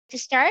To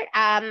start,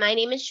 my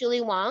name is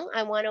Julie Wong.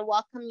 I want to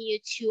welcome you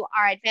to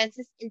our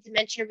Advances in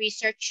Dementia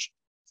Research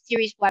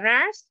series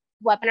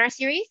webinar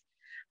series.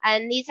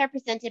 And these are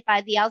presented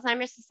by the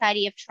Alzheimer's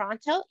Society of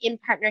Toronto in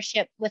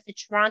partnership with the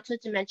Toronto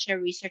Dementia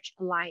Research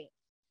Alliance.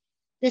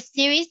 This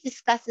series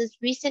discusses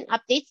recent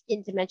updates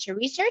in dementia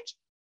research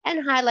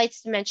and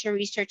highlights dementia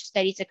research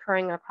studies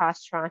occurring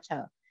across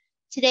Toronto.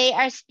 Today,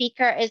 our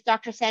speaker is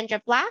Dr.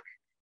 Sandra Black,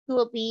 who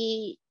will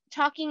be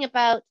talking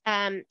about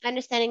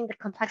understanding the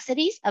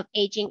complexities of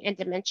aging and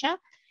dementia,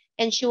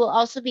 and she will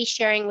also be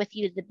sharing with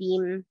you the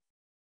BEAM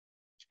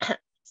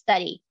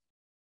study.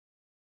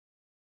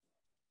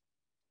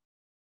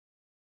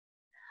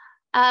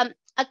 A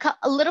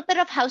little bit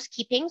of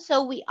housekeeping.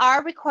 So we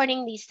are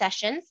recording these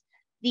sessions.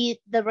 The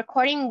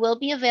recording will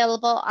be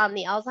available on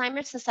the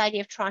Alzheimer's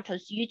Society of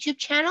Toronto's YouTube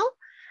channel,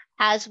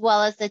 as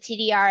well as the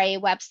TDRA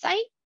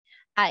website.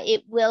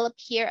 It will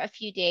appear a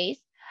few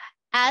days.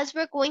 As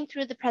we're going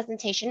through the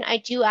presentation, I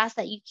do ask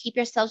that you keep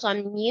yourselves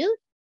on mute.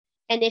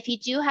 And if you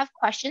do have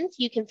questions,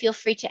 you can feel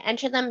free to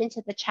enter them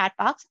into the chat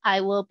box.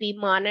 I will be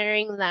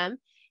monitoring them,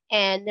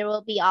 and there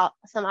will be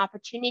some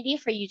opportunity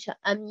for you to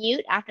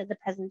unmute after the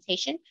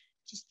presentation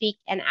to speak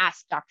and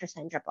ask Dr.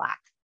 Sandra Black.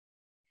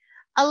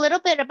 A little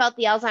bit about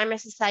the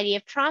Alzheimer's Society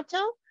of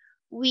Toronto.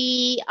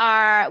 We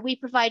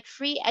provide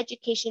free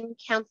education,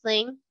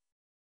 counseling,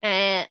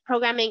 and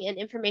programming and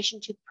information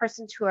to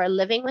persons who are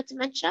living with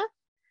dementia,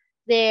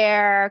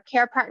 their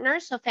care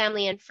partners, so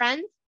family and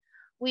friends.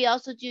 We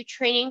also do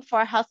training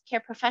for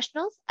healthcare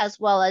professionals as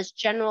well as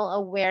general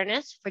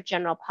awareness for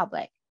general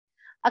public.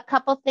 A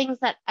couple things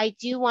that I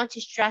do want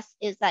to stress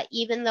is that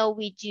even though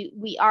we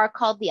are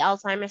called the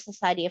Alzheimer's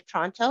Society of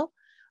Toronto,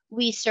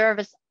 we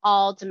service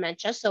all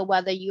dementia. So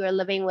whether you are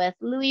living with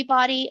Lewy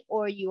body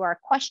or you are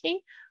questioning,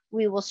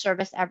 we will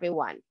service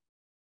everyone.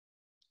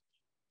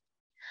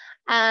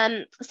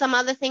 Some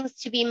other things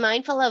to be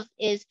mindful of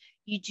is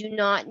you do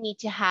not need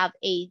to have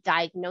a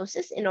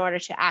diagnosis in order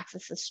to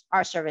access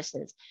our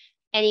services.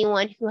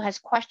 Anyone who has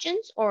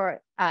questions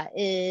or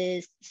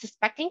is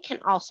suspecting can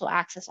also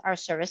access our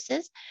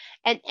services,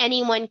 and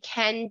anyone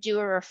can do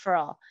a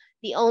referral.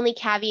 The only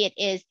caveat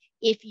is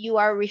if you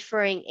are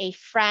referring a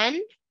friend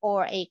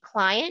or a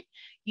client,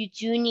 you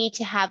do need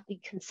to have the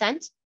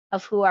consent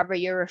of whoever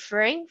you're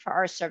referring for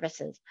our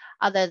services.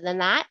 Other than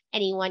that,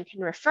 anyone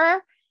can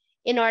refer.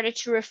 In order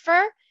to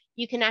refer,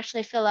 you can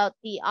actually fill out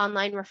the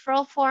online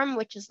referral form,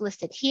 which is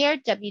listed here,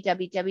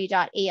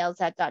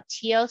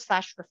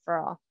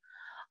 www.alz.to/referral.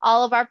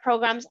 All of our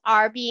programs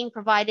are being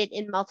provided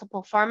in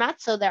multiple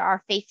formats. So there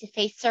are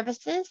face-to-face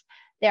services,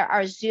 there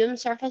are Zoom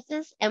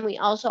services, and we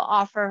also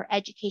offer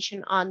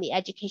education on the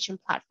education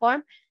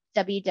platform,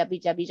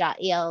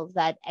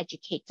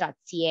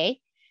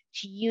 www.alzeducate.ca.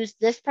 To use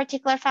this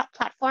particular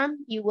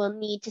platform, you will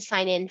need to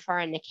sign in for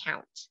an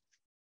account.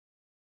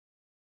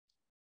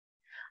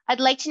 I'd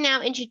like to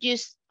now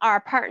introduce our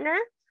partner,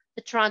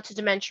 the Toronto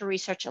Dementia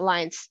Research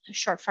Alliance,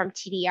 short form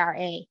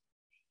TDRA.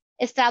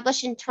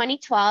 Established in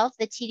 2012,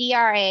 the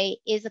TDRA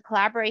is a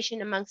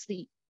collaboration amongst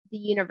the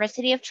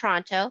University of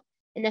Toronto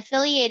and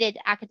affiliated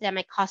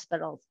academic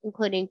hospitals,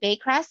 including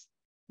Baycrest,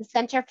 the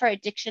Centre for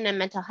Addiction and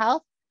Mental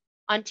Health,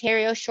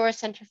 Ontario Shore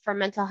Centre for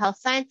Mental Health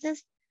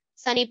Sciences,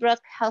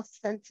 Sunnybrook Health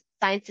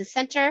Sciences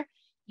Centre,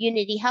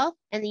 Unity Health,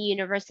 and the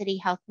University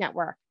Health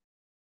Network.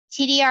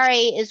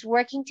 TDRA is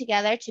working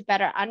together to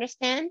better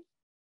understand,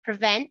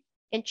 prevent,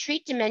 and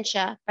treat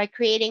dementia by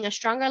creating a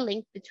stronger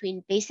link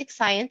between basic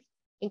science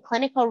and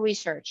clinical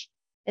research,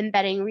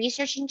 embedding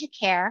research into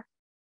care,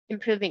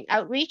 improving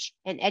outreach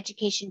and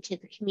education to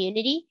the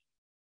community,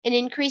 and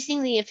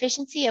increasing the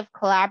efficiency of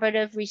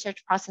collaborative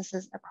research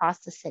processes across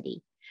the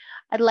city.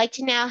 I'd like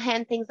to now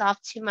hand things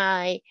off to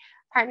my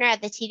partner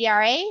at the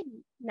TDRA,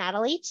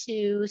 Natalie,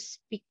 to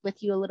speak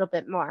with you a little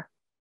bit more.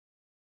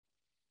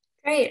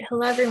 Great.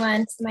 Hello,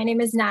 everyone. So my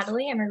name is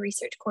Natalie. I'm a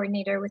research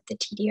coordinator with the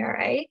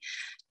TDRA.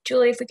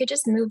 Julie, if we could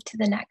just move to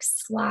the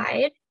next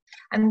slide.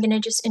 I'm going to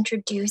just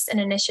introduce an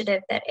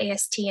initiative that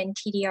AST and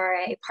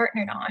TDRA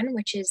partnered on,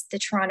 which is the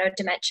Toronto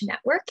Dementia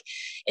Network.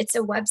 It's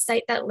a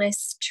website that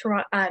lists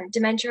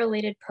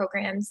dementia-related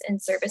programs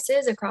and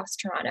services across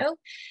Toronto.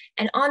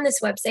 And on this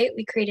website,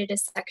 we created a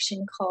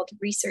section called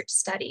Research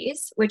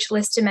Studies, which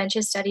lists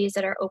dementia studies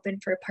that are open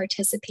for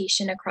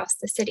participation across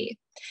the city.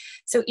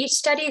 So each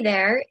study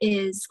there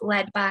is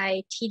led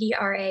by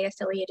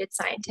TDRA-affiliated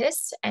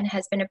scientists and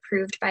has been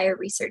approved by a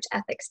research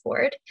ethics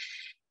board.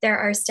 There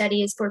are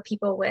studies for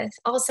people with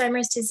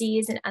Alzheimer's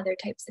disease and other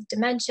types of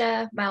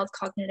dementia, mild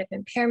cognitive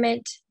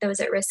impairment, those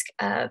at risk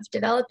of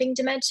developing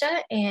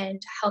dementia,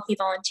 and healthy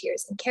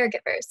volunteers and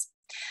caregivers.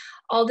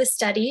 All the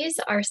studies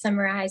are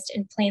summarized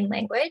in plain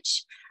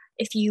language.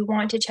 If you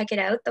want to check it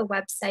out, the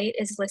website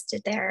is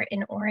listed there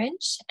in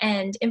orange,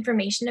 and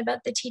information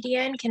about the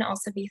TDN can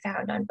also be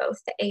found on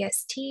both the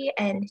AST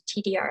and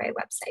TDRA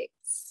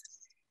websites.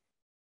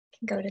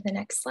 Go to the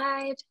next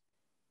slide.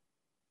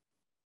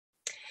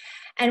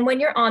 And when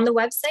you're on the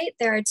website,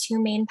 there are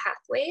two main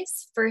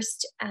pathways.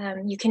 First,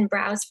 you can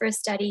browse for a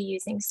study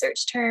using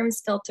search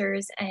terms,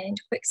 filters, and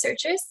quick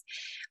searches.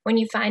 When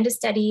you find a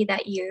study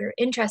that you're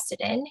interested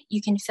in,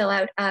 you can fill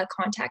out a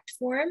contact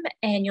form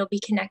and you'll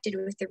be connected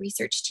with the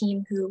research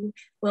team who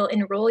will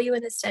enroll you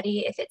in the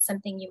study if it's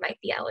something you might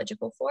be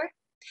eligible for.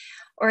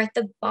 Or at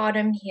the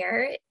bottom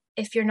here,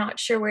 if you're not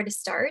sure where to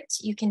start,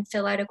 you can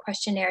fill out a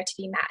questionnaire to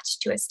be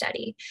matched to a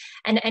study.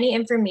 And any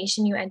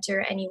information you enter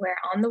anywhere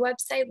on the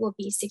website will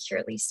be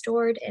securely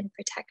stored and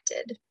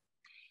protected.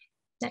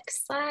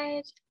 Next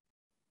slide.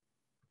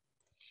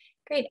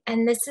 Great,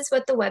 and this is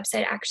what the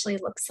website actually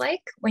looks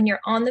like. When you're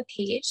on the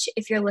page,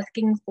 if you're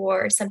looking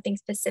for something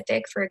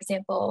specific, for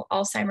example,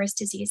 Alzheimer's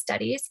disease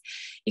studies,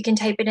 you can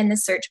type it in the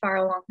search bar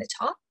along the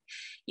top.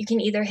 You can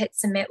either hit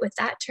submit with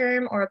that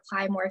term or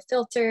apply more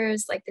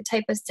filters like the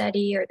type of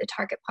study or the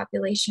target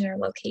population or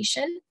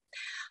location.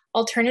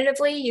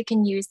 Alternatively, you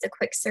can use the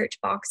quick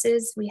search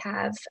boxes we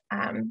have,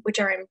 which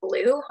are in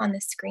blue on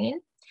the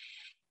screen.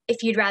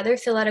 If you'd rather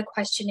fill out a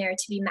questionnaire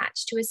to be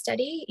matched to a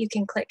study, you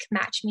can click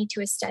Match Me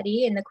to a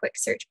Study in the quick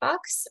search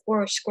box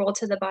or scroll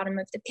to the bottom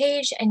of the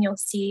page and you'll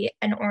see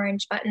an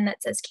orange button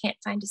that says Can't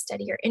Find a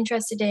Study You're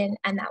Interested in,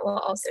 and that will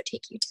also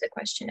take you to the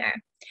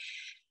questionnaire.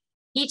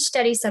 Each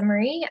study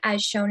summary,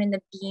 as shown in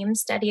the BEAM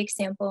study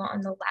example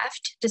on the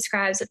left,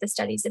 describes what the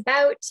study's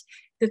about,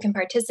 who can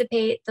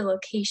participate, the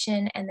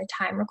location, and the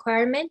time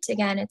requirement.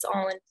 Again, it's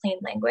all in plain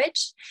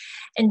language.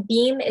 And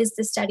BEAM is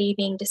the study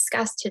being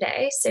discussed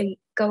today, so you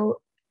go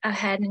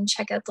ahead and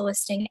check out the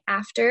listing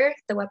after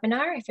the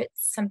webinar if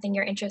it's something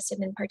you're interested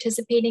in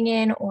participating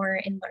in or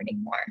in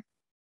learning more.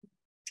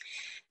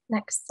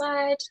 Next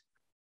slide.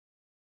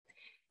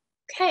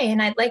 Okay,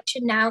 and I'd like to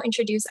now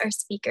introduce our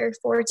speaker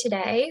for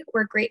today.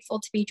 We're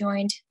grateful to be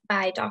joined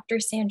by Dr.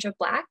 Sandra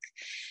Black.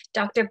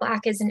 Dr.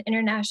 Black is an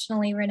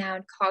internationally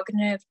renowned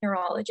cognitive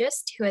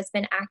neurologist who has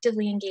been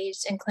actively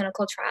engaged in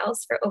clinical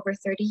trials for over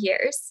 30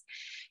 years.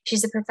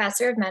 She's a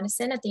professor of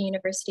medicine at the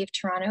University of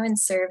Toronto and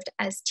served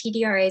as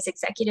TDRA's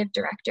executive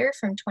director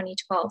from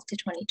 2012 to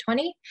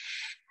 2020.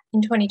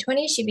 In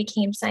 2020, she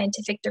became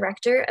scientific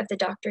director of the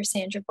Dr.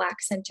 Sandra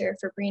Black Center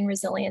for Brain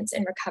Resilience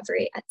and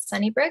Recovery at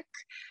Sunnybrook.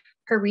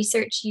 Her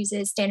research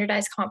uses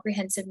standardized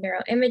comprehensive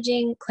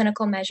neuroimaging,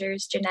 clinical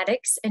measures,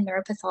 genetics, and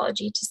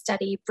neuropathology to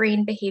study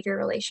brain behavior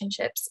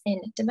relationships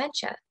in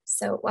dementia.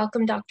 So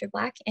welcome, Dr.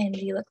 Black, and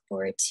we look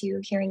forward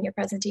to hearing your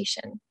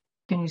presentation.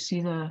 Can you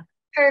see the?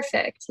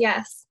 Perfect,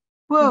 yes.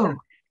 Whoa,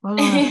 well,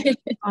 don't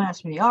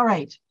ask me. All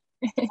right.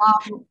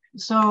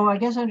 So I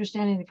guess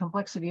understanding the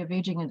complexity of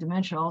aging and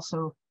dementia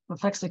also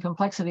affects the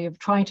complexity of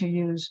trying to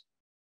use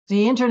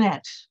the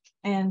internet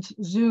and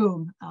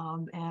Zoom,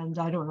 and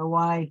I don't know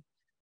why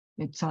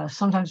it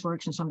sometimes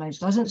works and sometimes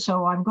doesn't.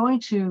 So I'm going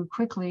to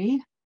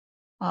quickly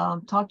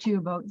talk to you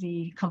about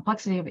the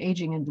complexity of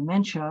aging and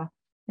dementia.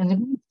 And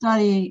the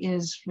study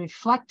is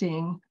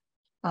reflecting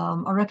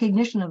a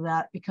recognition of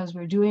that because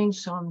we're doing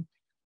some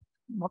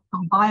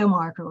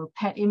biomarker or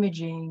PET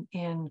imaging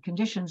in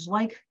conditions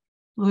like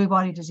Lewy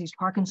body disease,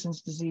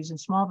 Parkinson's disease, and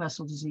small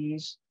vessel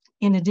disease,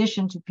 in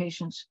addition to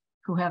patients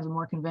who have the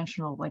more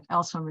conventional like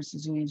Alzheimer's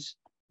disease,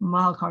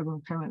 mild cognitive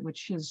impairment,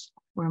 which is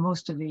where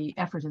most of the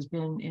effort has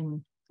been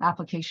in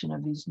application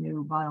of these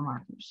new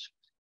biomarkers.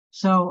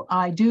 So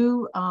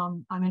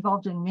I'm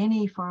involved in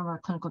many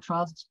pharma clinical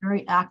trials. It's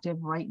very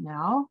active right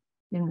now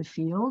in the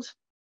field.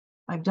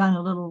 I've done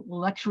a little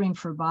lecturing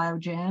for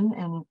Biogen,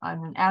 and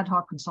I'm an ad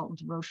hoc consultant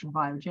to Roche and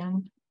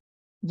Biogen.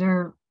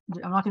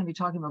 I'm not going to be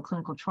talking about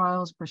clinical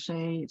trials per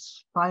se,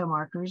 it's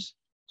biomarkers.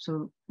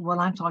 So what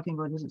I'm talking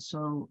about isn't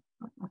so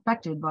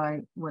affected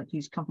by what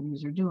these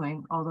companies are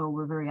doing, although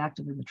we're very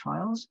active in the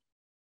trials.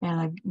 And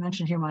I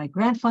mentioned here my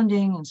grant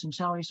funding and some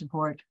salary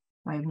support.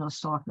 I have no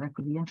stock or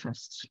equity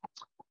interests.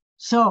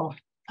 So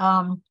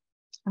I'm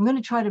going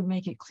to try to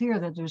make it clear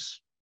that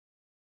there's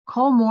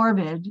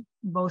comorbid,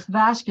 both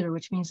vascular,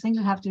 which means things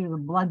that have to do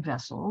with blood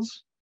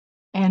vessels,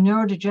 and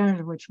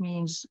neurodegenerative, which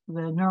means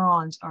the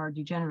neurons are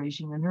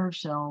degenerating, the nerve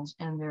cells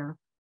and their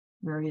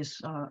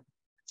various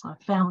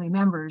family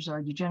members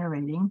are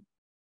degenerating.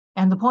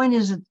 And the point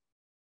is that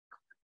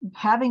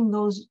having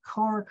those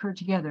co-occur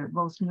together,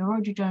 both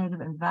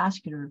neurodegenerative and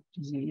vascular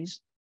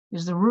disease,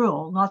 is the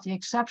rule, not the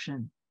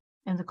exception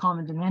in the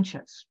common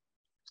dementias.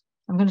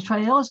 I'm going to try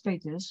to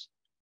illustrate this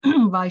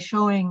by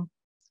showing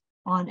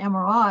on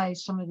MRI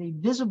some of the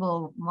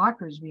visible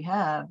markers we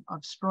have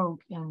of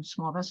stroke and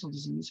small vessel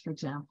disease, for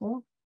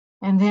example.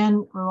 And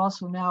then we're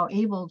also now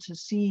able to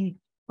see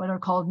what are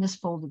called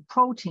misfolded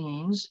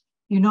proteins.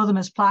 You know them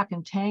as plaque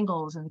and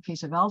tangles in the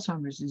case of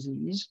Alzheimer's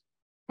disease.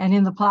 And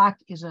in the plaque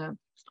is a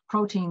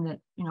protein that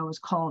is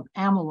called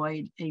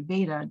amyloid A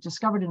beta,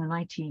 discovered in the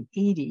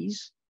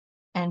 1980s,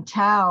 and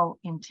tau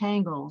in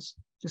tangles,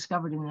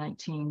 discovered in the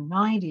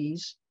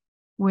 1990s,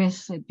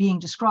 with it being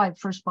described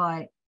first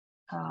by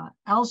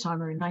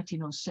Alzheimer in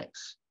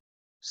 1906.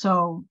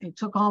 So it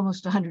took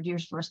almost 100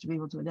 years for us to be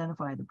able to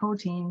identify the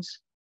proteins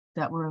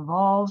that were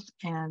involved.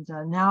 And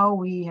now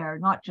we are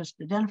not just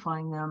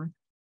identifying them,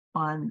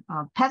 on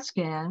PET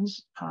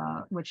scans,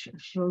 which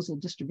shows the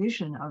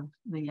distribution of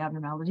the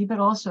abnormality, but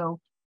also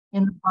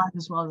in the blood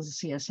as well as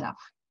the CSF.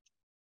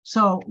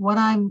 So what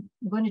I'm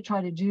going to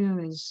try to do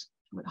is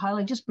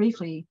highlight just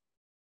briefly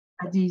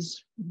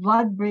these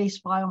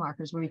blood-based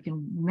biomarkers where you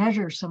can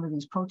measure some of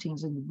these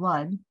proteins in the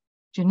blood,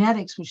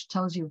 genetics, which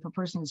tells you if a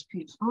person is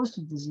predisposed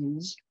to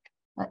disease,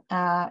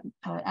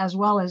 as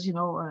well as,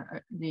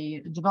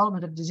 the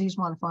development of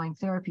disease-modifying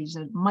therapies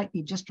that might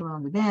be just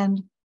around the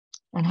bend,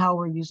 and how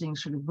we're using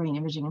sort of brain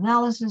imaging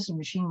analysis and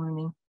machine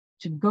learning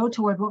to go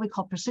toward what we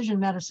call precision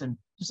medicine.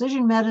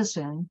 Precision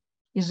medicine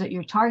is that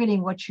you're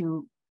targeting what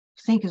you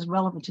think is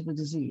relevant to the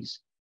disease.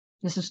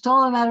 This is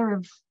still a matter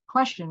of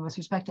question with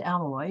respect to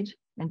amyloid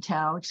and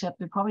tau, except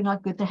they're probably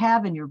not good to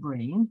have in your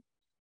brain.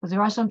 But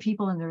there are some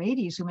people in their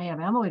 80s who may have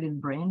amyloid in the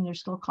brain and they're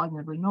still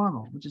cognitively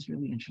normal, which is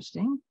really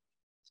interesting.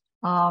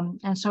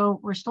 And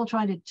so we're still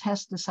trying to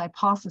test this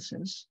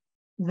hypothesis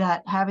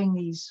that having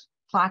these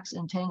plaques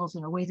and tangles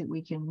in a way that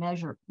we can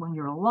measure when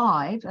you're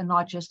alive and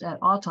not just at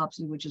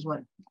autopsy, which is what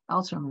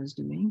Alzheimer's is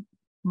doing,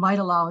 might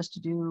allow us to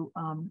do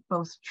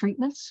both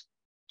treatments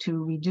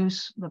to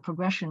reduce the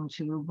progression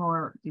to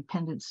more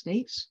dependent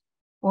states,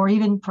 or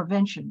even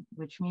prevention,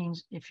 which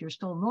means if you're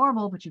still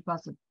normal, but you've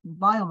got the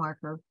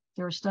biomarker,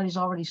 there are studies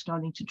already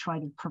starting to try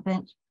to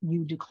prevent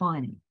you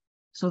declining.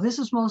 So this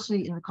is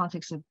mostly in the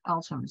context of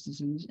Alzheimer's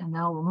disease. And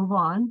now we'll move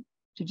on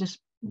to just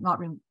I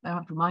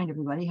have to remind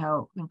everybody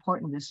how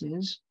important this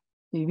is.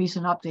 The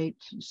recent update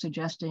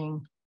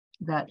suggesting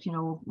that,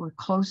 we're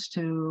close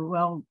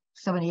to,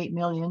 78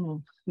 million in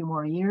a few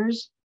more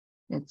years.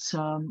 It's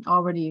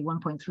already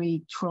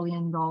 $1.3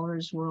 trillion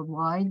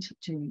worldwide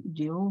to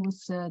deal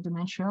with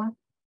dementia.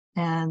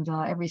 And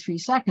every 3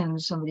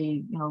 seconds,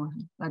 somebody,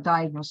 a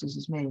diagnosis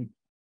is made.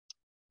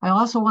 I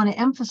also want to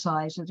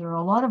emphasize that there are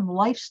a lot of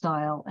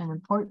lifestyle and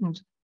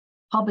important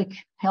public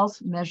health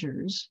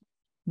measures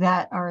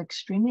that are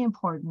extremely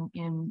important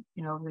in,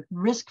 the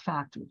risk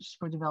factors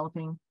for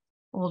developing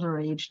older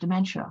age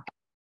dementia.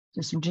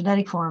 There's some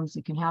genetic forms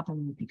that can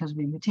happen because of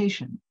a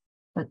mutation,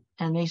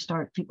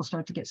 people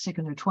start to get sick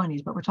in their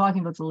 20s, but we're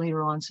talking about the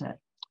later onset.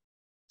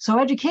 So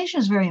education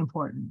is very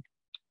important.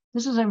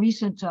 This is a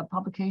recent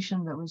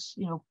publication that was,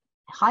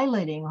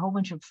 highlighting a whole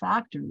bunch of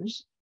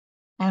factors.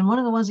 And one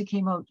of the ones that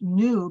came out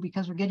new,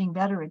 because we're getting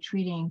better at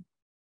treating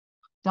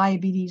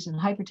diabetes and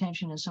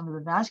hypertension and some of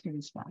the vascular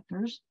risk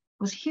factors,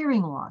 was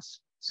hearing loss.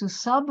 So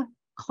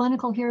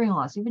subclinical hearing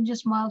loss, even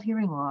just mild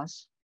hearing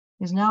loss,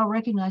 is now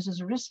recognized as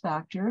a risk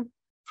factor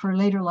for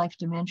later life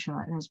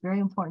dementia. And it's very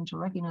important to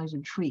recognize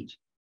and treat.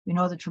 We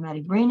know that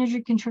traumatic brain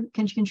injury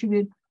can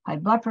contribute, high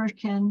blood pressure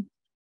can,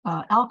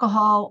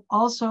 alcohol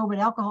also, but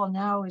alcohol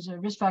now is a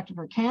risk factor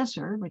for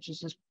cancer, which has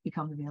just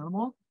become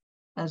available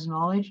as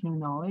new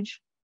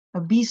knowledge.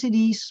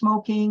 Obesity,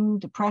 smoking,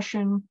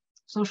 depression,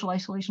 social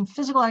isolation,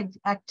 physical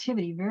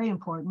activity, very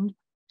important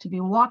to be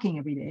walking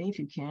every day if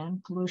you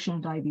can. Pollution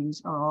and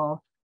diabetes are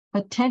all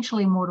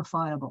potentially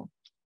modifiable.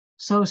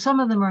 So some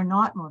of them are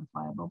not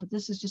modifiable, but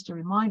this is just a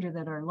reminder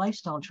that our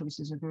lifestyle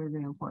choices are very,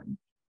 very important.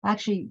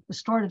 Actually,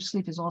 restorative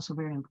sleep is also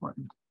very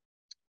important.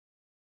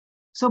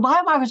 So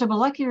biomarkers are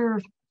molecular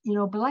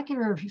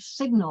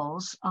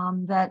signals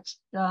that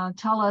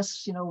tell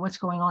us, what's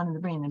going on in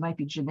the brain. There might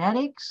be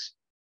genetics,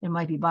 there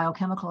might be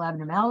biochemical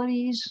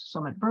abnormalities,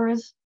 some at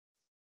birth,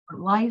 or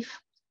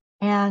life.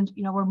 And,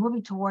 we're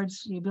moving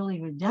towards the ability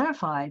to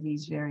identify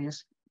these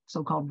various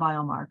so-called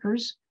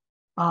biomarkers.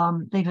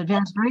 They've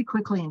advanced very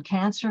quickly in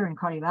cancer and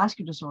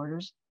cardiovascular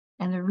disorders,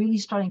 and they're really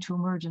starting to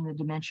emerge in the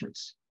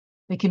dementias.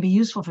 They can be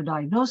useful for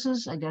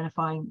diagnosis,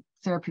 identifying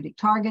therapeutic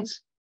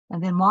targets,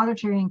 and then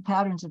monitoring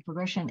patterns of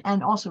progression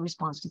and also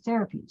response to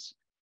therapies.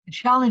 The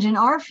challenge in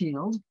our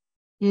field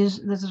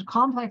is there's a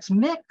complex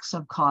mix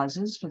of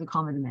causes for the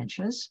common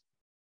dementias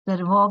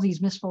that involve these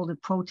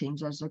misfolded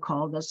proteins, as they're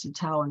called, that's the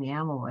tau and the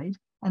amyloid,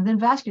 and then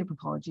vascular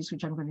pathologies,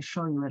 which I'm going to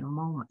show you in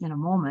a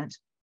moment.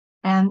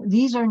 And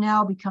these are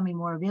now becoming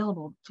more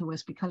available to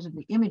us because of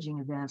the imaging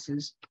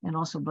advances and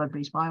also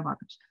blood-based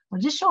biomarkers. I'll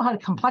just show how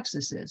complex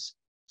this is.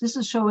 This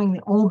is showing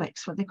the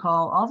omics, what they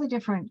call all the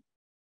different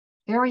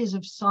areas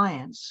of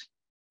science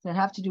that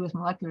have to do with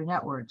molecular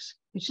networks.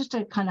 It's just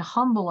to kind of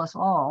humble us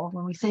all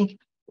when we think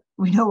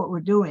we know what we're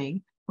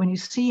doing. When you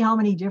see how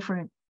many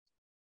different,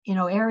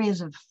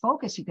 areas of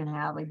focus you can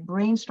have, like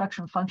brain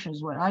structure and function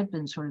is what I've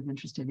been sort of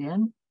interested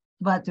in.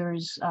 But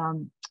there's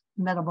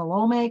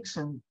metabolomics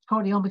and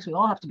proteomics. We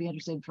all have to be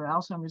interested for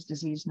Alzheimer's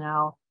disease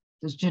now.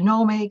 There's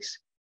genomics.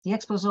 The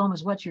exposome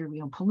is what your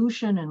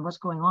pollution and what's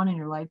going on in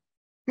your life.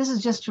 This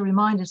is just to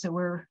remind us that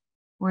we're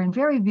in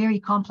very, very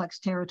complex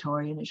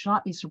territory, and it should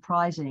not be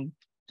surprising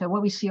that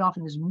what we see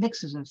often is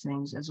mixes of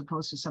things as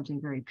opposed to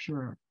something very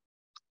pure.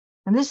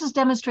 And this is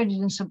demonstrated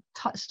in some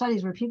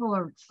studies where people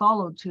are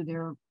followed to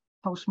their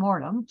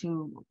postmortem,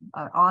 to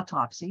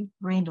autopsy,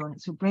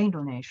 through brain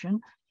donation.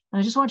 And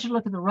I just want you to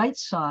look at the right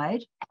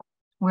side,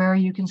 where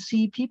you can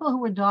see people who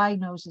were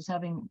diagnosed as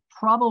having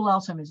probable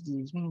Alzheimer's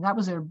disease, meaning that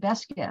was their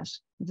best guess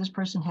that this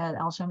person had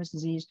Alzheimer's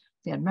disease.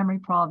 They had memory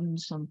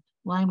problems, some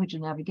language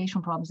and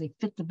navigation problems. They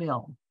fit the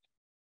bill.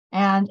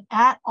 And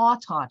at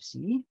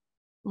autopsy,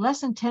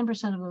 less than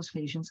 10% of those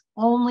patients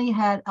only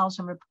had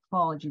Alzheimer's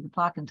pathology, the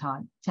plaque and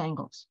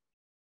tangles.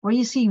 Where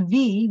you see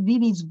V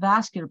means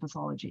vascular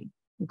pathology.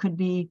 It could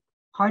be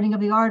hardening of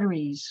the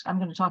arteries. I'm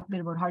going to talk a bit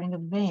about hardening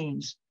of the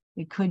veins.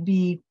 It could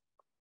be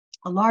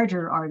a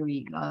larger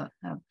artery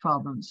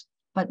problems.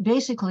 But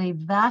basically,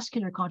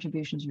 vascular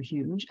contributions are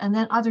huge. And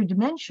then other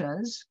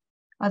dementias,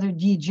 other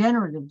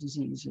degenerative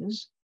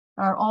diseases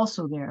are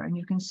also there. And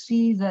you can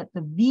see that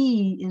the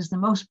V is the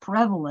most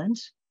prevalent,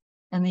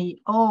 and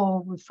the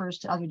O refers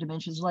to other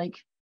dementias like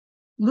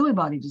Lewy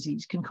body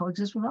disease can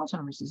coexist with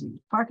Alzheimer's disease.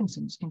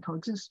 Parkinson's can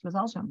coexist with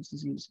Alzheimer's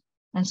disease.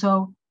 And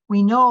so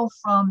we know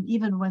from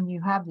even when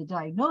you have the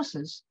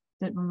diagnosis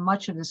that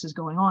much of this is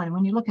going on. And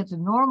when you look at the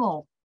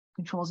normal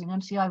controls in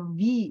MCI,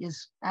 V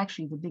is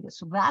actually the biggest.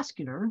 So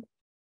vascular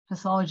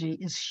pathology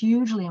is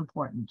hugely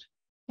important,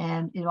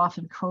 and it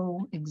often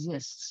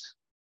coexists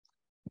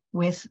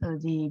with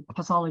the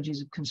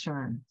pathologies of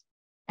concern.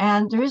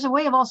 And there is a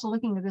way of also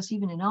looking at this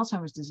even in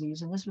Alzheimer's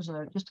disease. And this was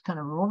just kind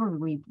of an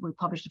overview we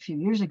published a few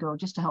years ago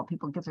just to help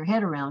people get their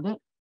head around it,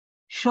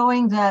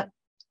 showing that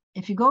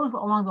if you go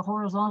along the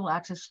horizontal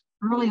axis,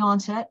 early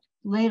onset,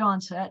 late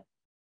onset,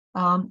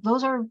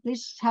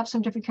 these have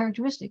some different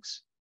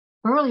characteristics.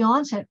 Early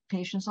onset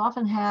patients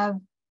often have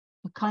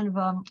a kind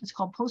of, it's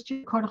called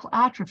posterior cortical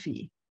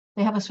atrophy.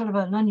 They have a sort of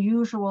an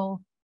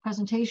unusual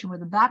presentation where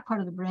the back part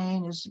of the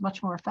brain is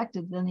much more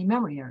affected than the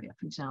memory area,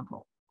 for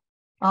example.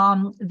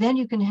 Then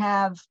you can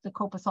have the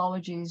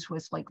co-pathologies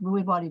with like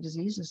Lewy body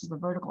disease. This is the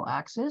vertical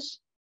axis,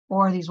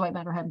 or these white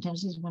matter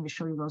hepatitis. I'm going to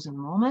show you those in a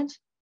moment.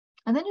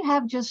 And then you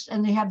have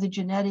and they have the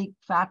genetic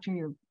factor.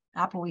 Your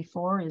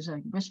ApoE4 is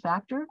a risk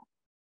factor.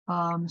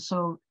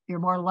 So you're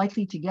more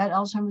likely to get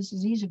Alzheimer's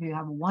disease if you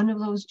have one of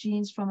those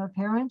genes from a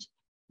parent.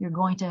 You're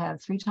going to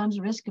have 3 times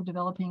the risk of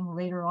developing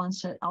later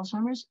onset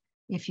Alzheimer's.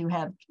 If you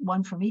have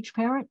one from each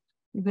parent,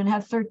 you're going to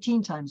have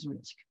 13 times the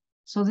risk.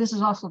 So this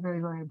is also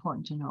very, very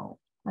important to know.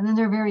 And then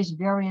there are various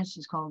variants.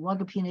 It's called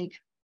logopenic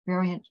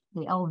variant,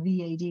 the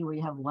LVAD, where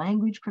you have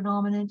language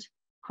predominant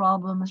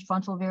problems,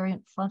 frontal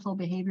variant, frontal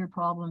behavior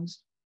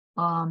problems,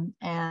 and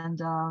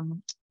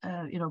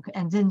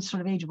then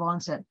sort of age of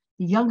onset.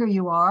 The younger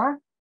you are,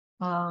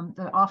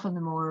 often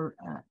the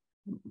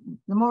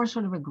more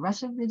sort of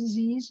aggressive the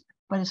disease,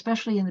 but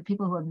especially in the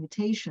people who have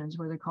mutations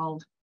where they're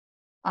called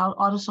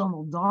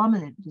autosomal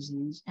dominant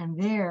disease. And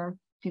there,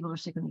 people are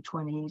sick in their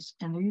 20s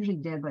and they're usually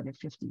dead by their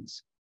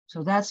 50s.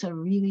 So that's a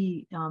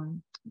really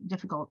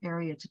difficult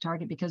area to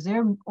target because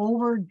they're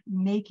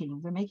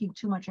making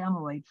too much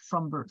amyloid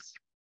from birth.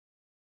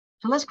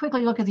 So let's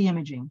quickly look at the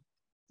imaging.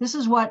 This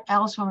is what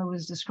Alzheimer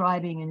was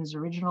describing in his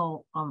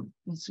original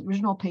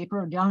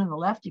paper. Down on the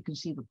left, you can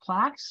see the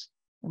plaques,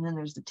 and then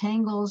there's the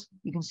tangles.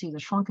 You can see the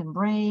shrunken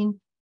brain,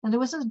 and there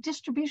was a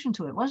distribution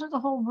to it. It wasn't the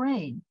whole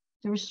brain.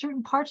 There were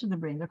certain parts of the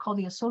brain. They're called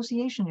the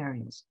association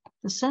areas.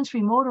 The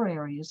sensory motor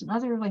areas and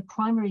other like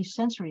primary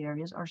sensory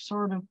areas are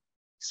sort of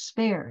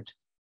spared.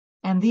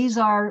 And these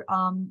are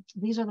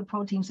the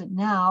proteins that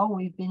now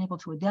we've been able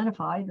to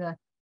identify, the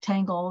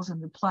tangles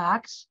and the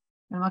plaques.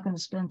 I'm not going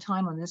to spend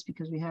time on this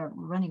because we're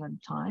running out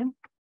of time.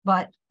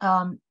 But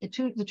the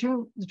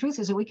truth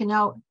is that we can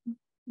now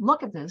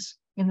look at this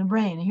in the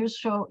brain. And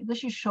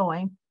this is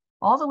showing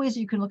all the ways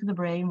that you can look at the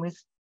brain with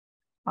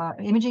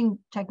imaging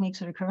techniques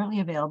that are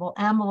currently available.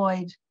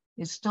 Amyloid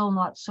is still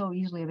not so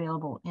easily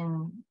available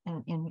in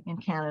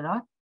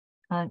Canada.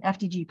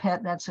 FDG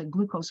PET, that's a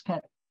glucose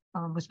PET,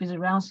 which has been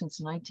around since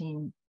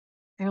the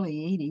early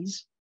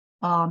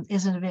 80s,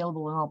 isn't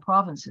available in all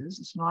provinces.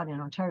 It's not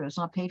in Ontario. It's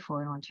not paid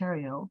for in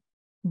Ontario.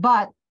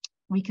 But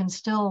we can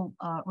still,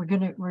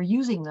 we're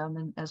using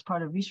them as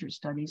part of research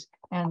studies.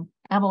 And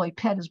amyloid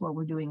PET is what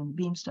we're doing in the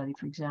BEAM study,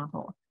 for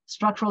example.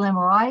 Structural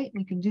MRI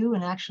we can do,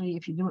 and actually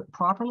if you do it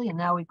properly, and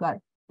now we've got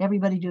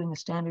everybody doing a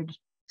standard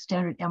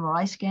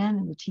MRI scan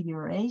in the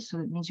TDRA, so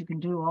that means you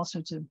can do all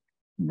sorts of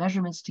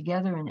measurements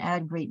together and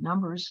add great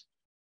numbers.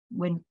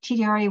 When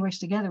TDRA works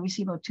together, we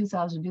see about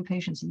 2,000 new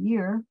patients a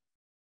year.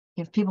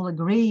 If people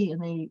agree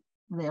and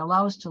they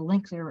allow us to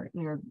link their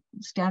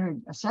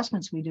standard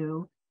assessments we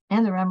do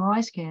and their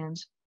MRI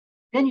scans,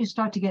 then you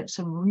start to get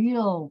some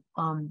real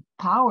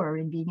power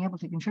in being able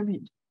to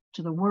contribute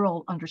to the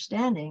world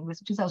understanding.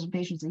 With 2,000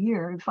 patients a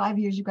year, in 5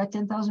 years, you've got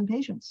 10,000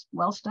 patients,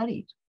 well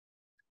studied.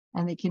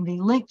 And they can be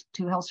linked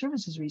to health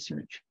services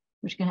research,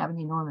 which can have an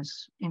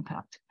enormous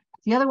impact.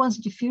 The other ones,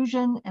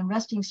 diffusion and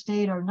resting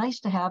state, are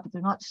nice to have, but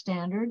they're not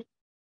standard.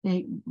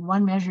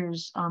 One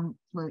measures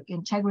the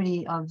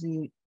integrity of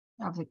the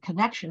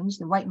connections,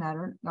 the white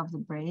matter of the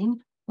brain,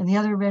 and the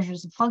other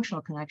measures the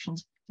functional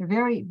connections. They're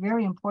very,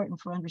 very important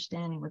for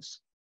understanding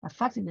what's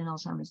affected in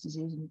Alzheimer's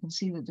disease. And you can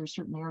see that there's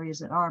certain areas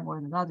that are more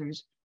than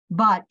others,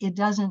 but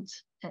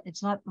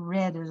it's not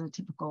read as a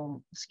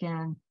typical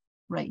scan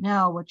right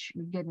now. What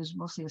you get is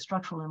mostly a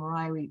structural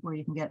MRI where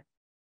you can get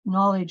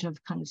knowledge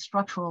of kind of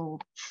structural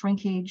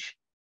shrinkage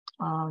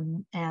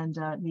and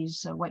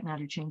these white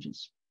matter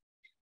changes.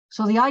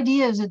 So the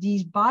idea is that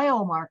these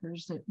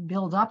biomarkers that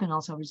build up in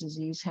Alzheimer's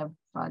disease have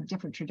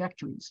different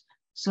trajectories.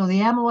 So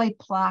the amyloid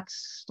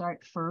plaques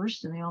start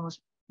first, and they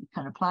almost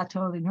kind of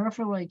plateau. The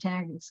neurofibrillary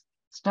tangles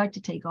start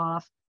to take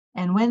off.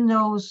 And when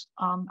those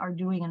are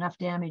doing enough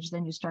damage,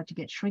 then you start to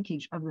get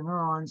shrinkage of the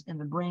neurons in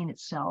the brain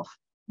itself.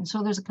 And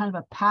so there's a kind of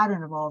a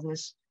pattern of all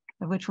this,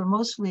 of which we're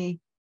mostly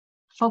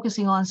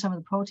focusing on some of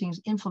the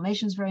proteins.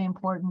 Inflammation is very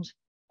important,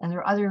 and there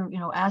are other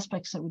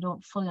aspects that we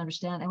don't fully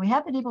understand. And we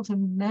have been able to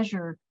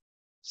measure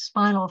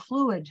spinal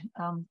fluid,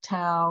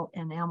 tau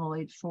and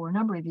amyloid for a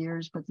number of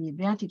years, but the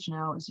advantage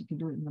now is you can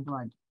do it in the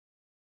blood.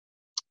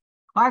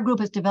 Our group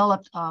has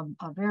developed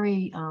a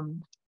very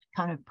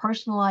kind of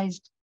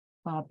personalized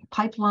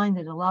pipeline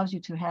that allows you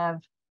to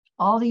have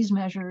all these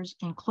measures,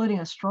 including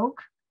a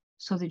stroke,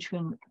 so that you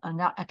can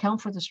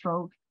account for the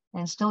stroke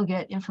and still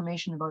get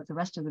information about the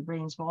rest of the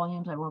brain's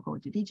volumes. I won't go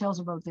into details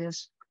about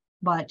this,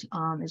 but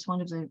it's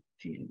one of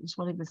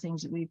the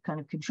things that we've kind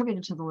of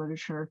contributed to the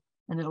literature,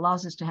 and it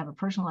allows us to have a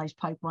personalized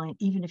pipeline,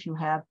 even if you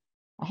have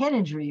a head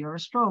injury or a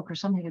stroke or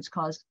something that's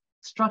caused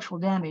structural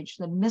damage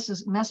that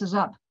messes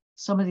up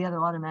some of the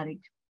other automatic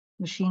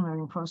machine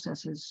learning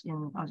processes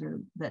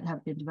that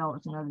have been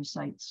developed in other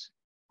sites.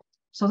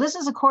 So this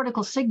is a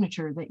cortical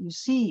signature that you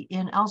see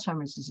in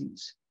Alzheimer's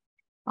disease.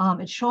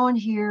 It's shown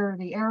here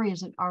the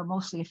areas that are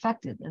mostly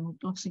affected, and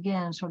it looks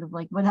again sort of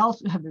like what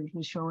Alzheimer's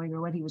was showing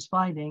or what he was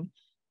finding.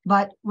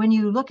 But when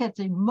you look at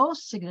the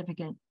most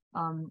significant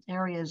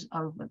areas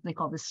of what they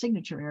call the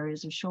signature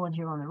areas, are shown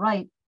here on the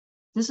right.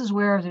 This is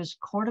where there's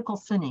cortical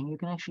thinning. You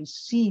can actually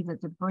see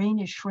that the brain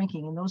is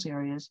shrinking in those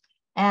areas,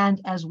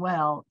 and as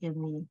well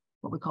in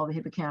what we call the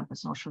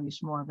hippocampus. And I'll show you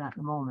some more of that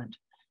in a moment.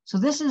 So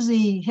this is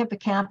the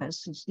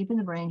hippocampus. It's deep in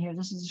the brain here.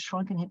 This is a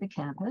shrunken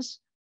hippocampus.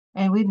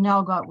 And we've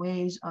now got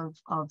ways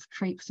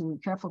through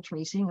careful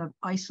tracing of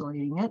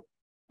isolating it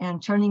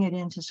and turning it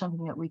into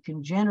something that we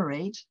can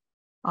generate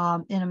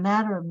in a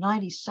matter of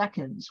 90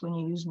 seconds when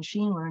you use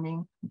machine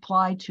learning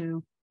applied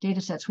to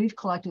data sets we've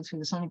collected through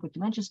the Sunnybrook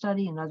Dementia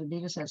Study and other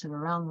data sets that are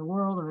around the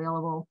world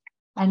available.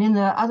 And in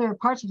the other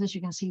parts of this,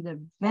 you can see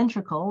the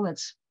ventricle,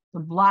 that's the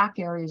black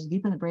areas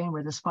deep in the brain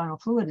where the spinal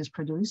fluid is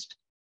produced.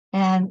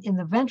 And in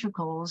the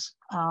ventricles,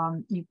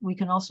 we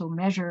can also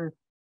measure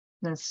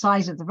the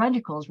size of the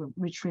ventricles,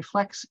 which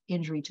reflects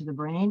injury to the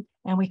brain.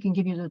 And we can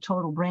give you the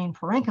total brain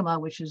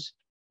parenchyma, which is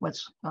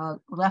what's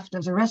left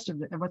of the rest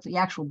of it, what the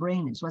actual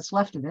brain is, what's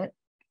left of it.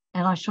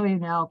 And I'll show you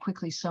now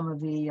quickly some of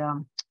the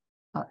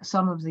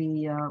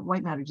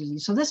white matter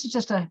disease. So this is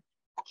just a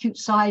cute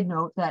side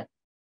note that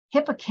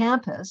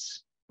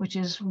hippocampus, which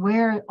is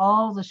where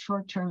all the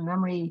short-term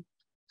memory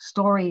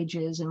storage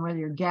is and where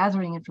you're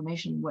gathering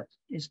information, what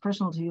is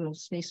personal to you in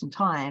space and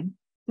time,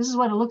 this is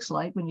what it looks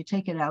like when you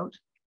take it out.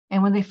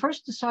 And when they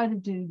first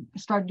decided to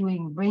start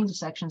doing brain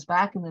dissections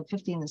back in the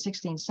 15th and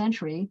 16th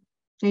century,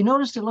 they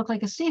noticed it looked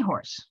like a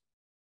seahorse.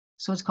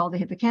 So it's called the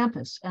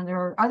hippocampus. And there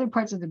are other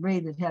parts of the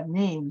brain that have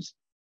names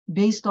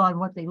based on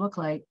what they look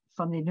like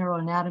from the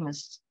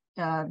neuroanatomists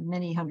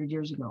many hundred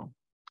years ago.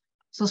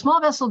 So small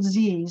vessel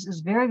disease is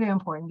very, very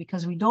important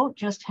because we don't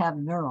just have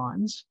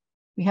neurons.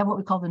 We have what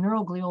we call the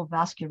neuroglial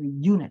vascular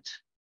unit.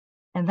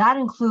 And that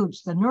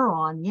includes the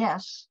neuron,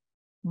 yes,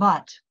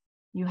 but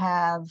you've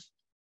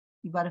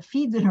got to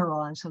feed the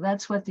neuron. So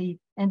that's what the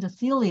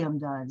endothelium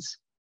does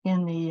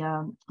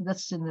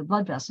that's in the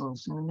blood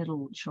vessels in the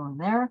middle shown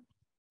there.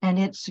 And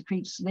they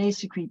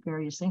secrete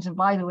various things. And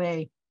by the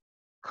way,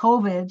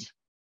 COVID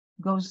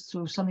goes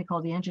through something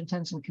called the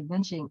angiotensin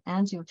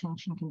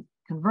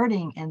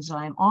converting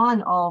enzyme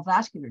on all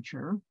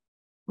vasculature,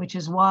 which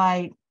is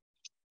why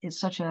it's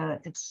such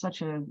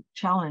a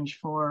challenge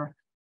for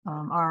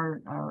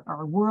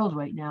our world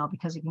right now,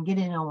 because it can get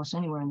in almost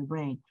anywhere in the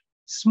brain.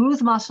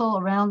 Smooth muscle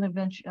around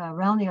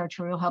the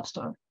arteriole helps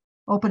to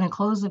open and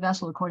close the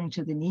vessel according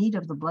to the need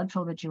of the blood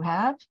flow that you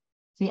have.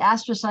 The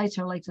astrocytes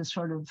are like the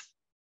sort of,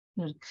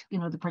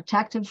 the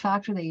protective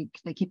factor. They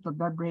keep the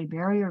blood-brain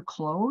barrier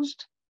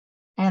closed.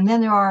 And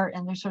then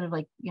they're sort of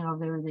like,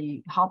 they're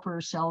the helper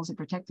cells that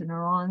protect the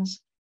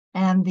neurons.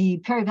 And the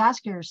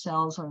perivascular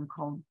cells are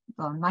called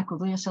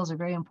microglia cells, are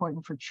very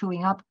important for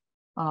chewing up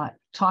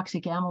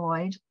toxic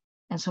amyloid.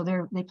 And so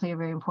they play a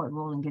very important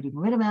role in getting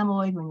rid of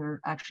amyloid when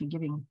you're actually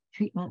giving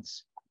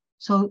treatments.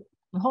 So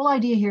the whole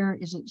idea here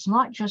is it's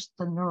not just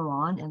the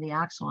neuron and the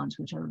axons,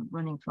 which are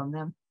running from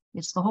them.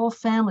 It's the whole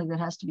family that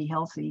has to be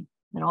healthy,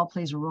 and all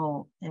plays a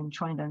role in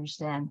trying to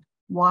understand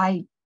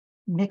why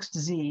mixed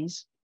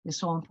disease is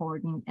so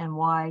important and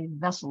why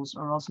vessels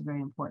are also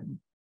very important.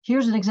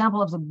 Here's an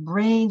example of the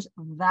brain's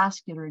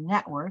vascular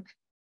network.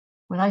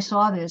 When I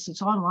saw this,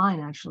 it's online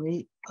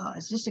actually,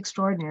 it's just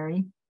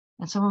extraordinary.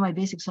 And some of my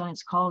basic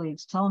science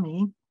colleagues tell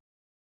me,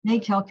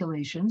 made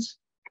calculations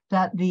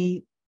that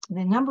the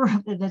number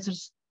of,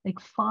 there's like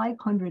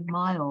 500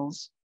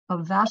 miles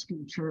of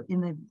vasculature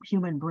in the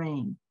human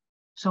brain.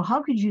 So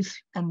how could you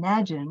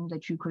imagine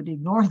that you could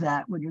ignore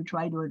that when you're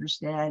trying to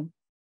understand,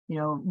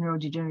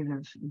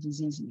 neurodegenerative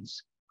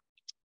diseases?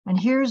 And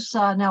here's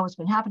now what's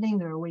been happening.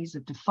 There are ways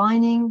of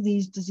defining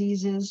these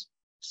diseases.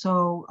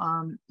 So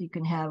you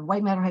can have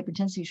white matter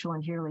hyperintensity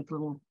shown here, like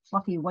little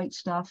fluffy white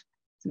stuff.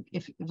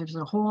 If there's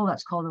a hole,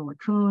 that's called a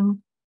lacune.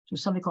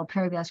 There's something called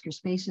perivascular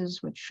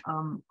spaces, which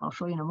I'll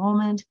show you in a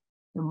moment.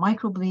 They're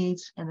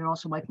microbleeds, and they're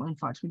also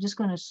microinfarcts. We're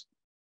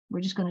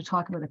just going to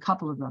talk about a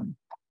couple of them.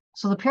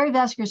 So the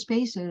perivascular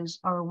spaces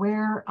are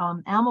where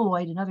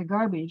amyloid and other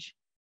garbage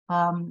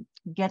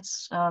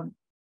gets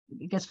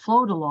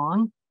flowed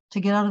along to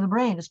get out of the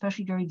brain,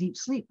 especially during deep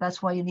sleep.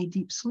 That's why you need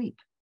deep sleep.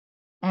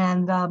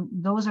 And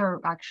those are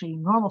actually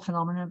normal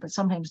phenomena, but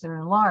sometimes they're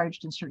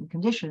enlarged in certain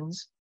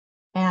conditions.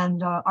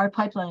 And our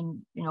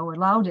pipeline,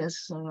 allowed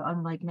us,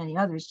 unlike many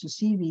others, to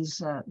see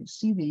these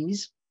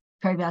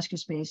perivascular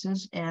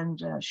spaces,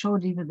 and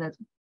showed even that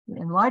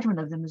enlargement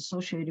of them is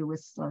associated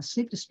with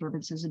sleep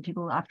disturbances in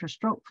people after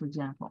stroke, for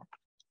example.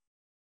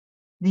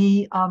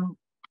 The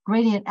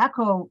gradient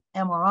echo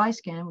MRI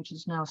scan, which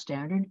is now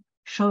standard,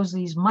 shows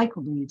these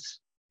microbleeds.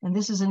 And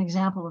this is an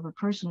example of a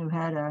person who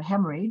had a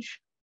hemorrhage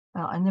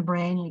in the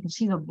brain. And you can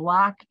see the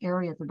black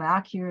area at the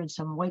back here and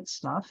some white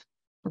stuff.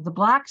 But the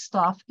black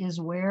stuff is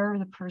where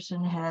the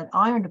person had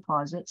iron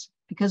deposits,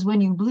 because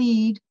when you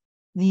bleed,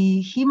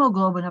 the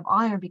hemoglobin of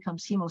iron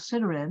becomes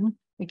hemosiderin.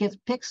 It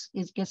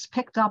gets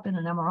picked up in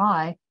an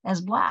MRI as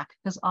black,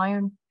 because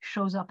iron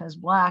shows up as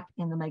black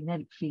in the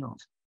magnetic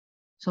field.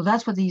 So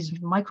that's what these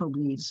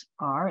microbleeds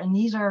are. And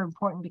these are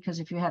important because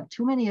if you have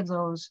too many of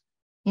those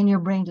in your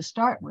brain to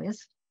start with,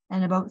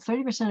 and about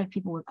 30% of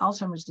people with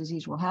Alzheimer's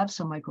disease will have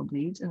some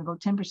microbleeds, and about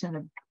 10%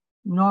 of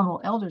normal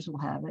elders will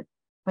have it.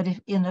 But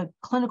if in the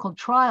clinical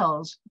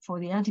trials for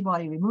the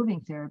antibody removing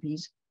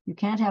therapies, you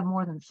can't have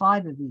more than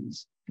 5 of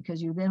these,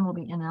 because you then will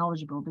be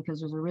ineligible, because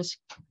there's a risk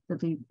that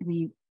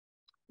the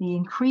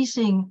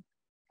increasing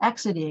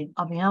exiting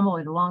of the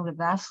amyloid along the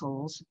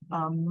vessels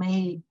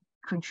may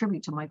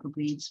contribute to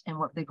microbleeds and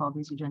what they call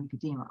vasogenic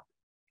edema.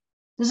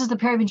 This is the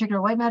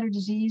periventricular white matter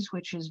disease,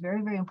 which is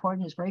very, very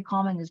important. It's very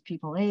common as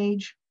people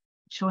age,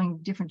 showing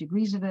different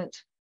degrees of it.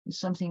 It's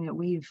something that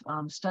we've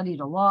studied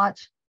a lot.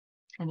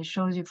 And it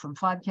shows you from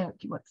 5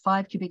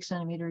 cubic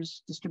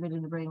centimeters distributed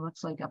in the brain,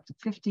 looks like up to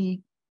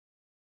 50.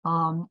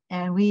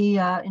 And we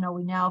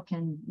now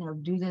can,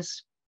 do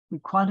this. We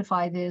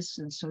quantify this,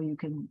 and so you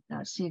can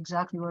see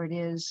exactly where it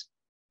is,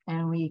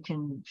 and we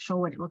can show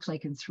what it looks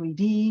like in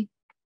 3D.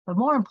 But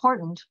more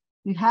important,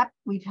 we've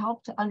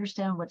helped to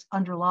understand what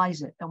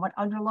underlies it. And what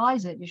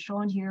underlies it is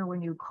shown here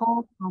when you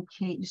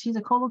co-locate. You see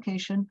the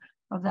co-location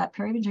of that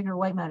periventricular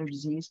white matter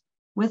disease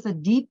with a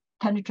deep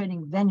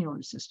penetrating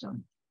venular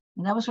system.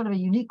 And that was sort of a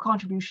unique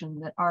contribution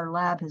that our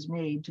lab has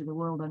made to the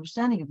world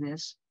understanding of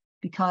this,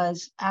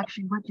 because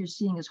actually what you're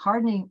seeing is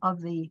hardening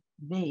of the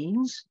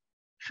veins,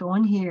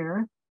 shown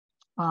here.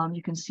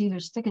 You can see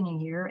there's thickening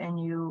here, and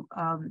you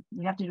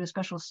have to do a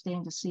special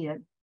stain to see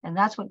it. And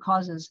that's what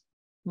causes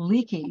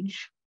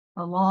leakage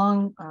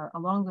along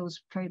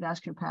those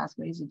perivascular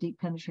pathways, the deep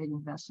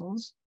penetrating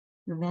vessels,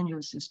 the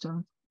venular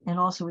system, and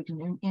also it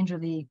can injure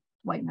the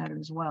white matter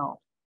as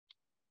well.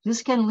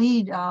 This can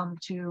lead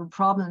to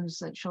problems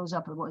that shows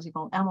up at what is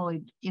called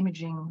amyloid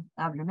imaging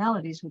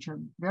abnormalities, which are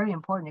very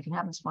important. It can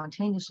happen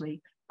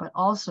spontaneously, but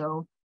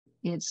also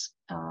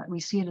we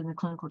see it in the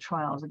clinical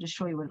trials. I'll just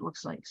show you what it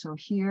looks like. So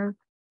here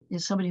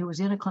is somebody who was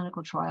in a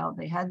clinical trial.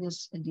 They had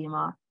this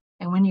edema,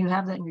 and when you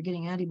have that and you're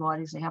getting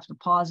antibodies, they have to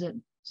pause it.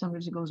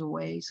 Sometimes it goes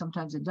away,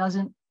 sometimes it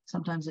doesn't.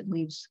 Sometimes it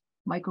leaves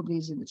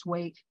microbleeds in its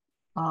wake.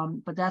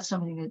 But that's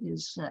something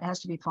that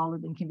has to be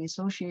followed and can be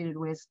associated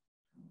with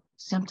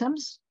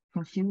symptoms,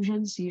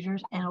 confusion,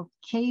 seizures, and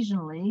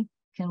occasionally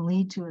can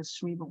lead to a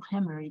cerebral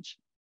hemorrhage,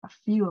 a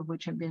few of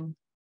which have been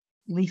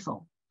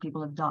lethal.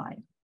 People have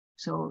died.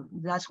 So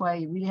that's why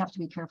you really have to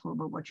be careful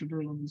about what you're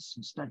doing in these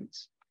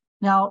studies.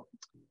 Now,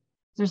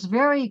 there's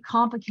very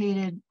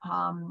complicated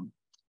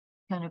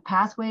kind of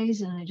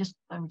pathways, and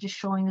I'm just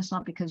showing this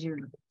not because you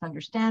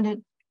understand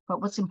it,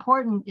 but what's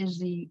important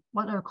is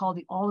what are called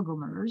the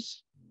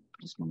oligomers.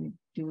 I'm just going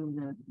to do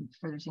the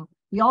further thing.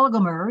 The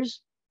oligomers,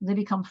 they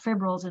become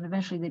fibrils, and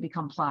eventually they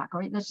become plaque.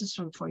 All right, that's just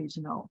sort of for you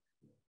to know.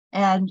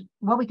 And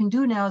what we can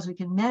do now is we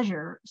can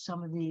measure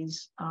some of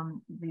these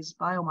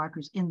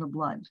biomarkers in the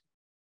blood.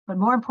 But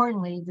more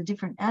importantly, the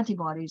different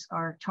antibodies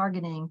are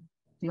targeting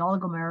the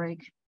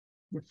oligomeric,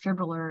 the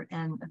fibrillar,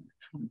 and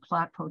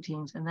plaque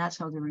proteins, and that's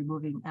how they're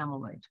removing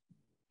amyloid.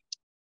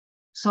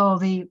 So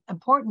the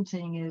important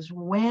thing is,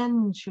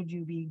 when should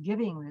you be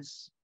giving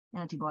this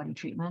antibody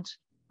treatment?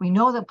 We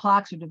know that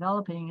plaques are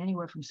developing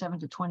anywhere from 7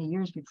 to 20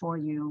 years before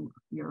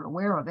you're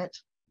aware of it.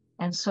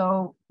 And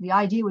so the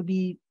idea would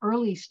be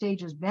early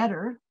stages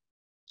better.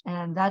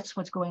 And that's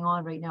what's going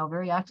on right now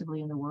very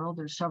actively in the world.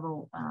 There's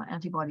several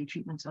antibody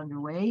treatments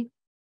underway,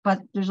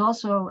 but there's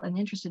also an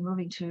interest in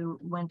moving to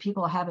when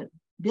people have it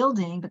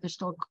building, but they're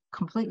still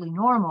completely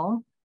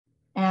normal.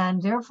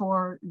 And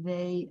therefore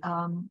you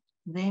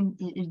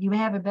may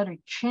have a better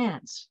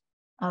chance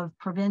of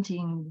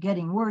preventing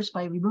getting worse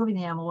by removing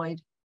the amyloid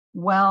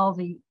while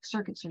the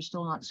circuits are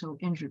still not so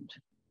injured.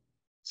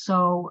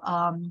 So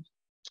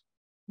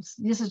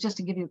this is just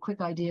to give you a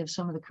quick idea of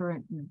some of the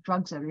current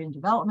drugs that are in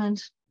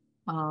development.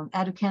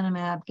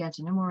 Aducanumab,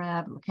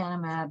 gantenerumab,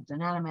 lecanemab,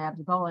 donanemab,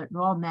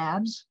 they're all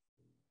mAbs.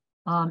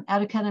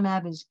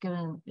 Aducanumab has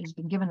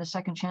been given a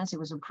second chance. It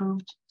was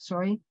approved,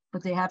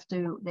 but they have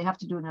to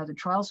do another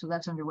trial, so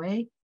that's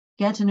underway.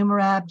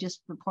 Gantenerumab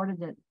just reported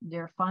that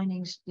their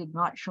findings did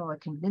not show a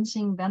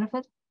convincing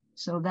benefit,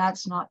 so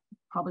that's not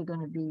probably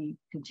going to be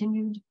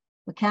continued.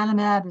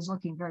 Lecanemab is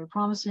looking very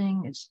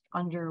promising. It's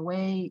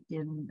underway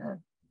in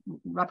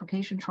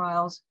replication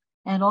trials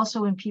and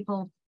also in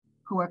people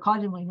who are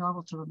cognitively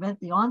normal to prevent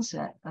the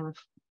onset of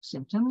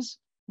symptoms.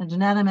 And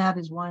donanemab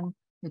is one.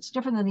 It's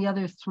different than the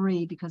other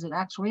three because it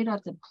acts right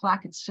at the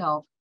plaque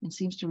itself and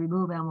seems to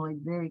remove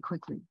amyloid very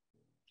quickly.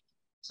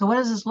 So what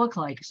does this look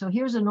like? So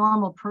here's a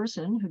normal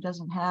person who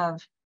doesn't have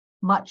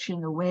much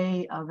in the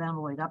way of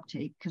amyloid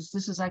uptake, because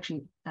this is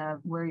actually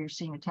where you're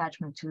seeing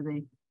attachment to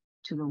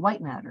the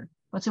white matter.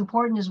 What's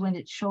important is when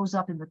it shows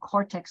up in the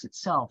cortex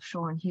itself,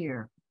 shown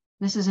here.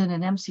 This is in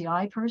an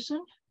MCI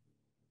person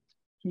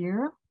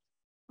here,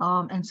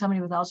 and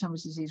somebody with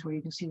Alzheimer's disease, where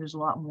you can see there's a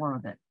lot more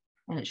of it.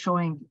 And it's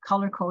showing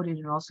color-coded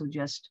and also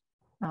just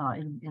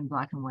in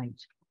black and white.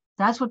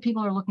 That's what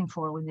people are looking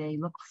for when they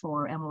look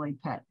for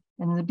amyloid PET.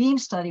 And in the BEAM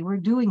study, we're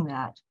doing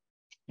that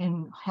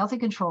in healthy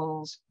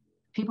controls,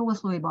 people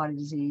with Lewy body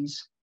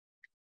disease,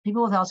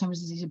 people with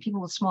Alzheimer's disease, and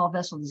people with small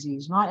vessel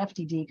disease, not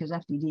FTD, because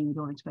FTD, we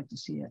don't expect to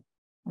see it.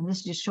 And this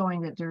is just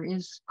showing that there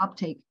is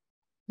uptake.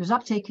 There's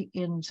uptake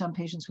in some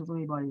patients with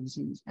Lewy body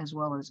disease, as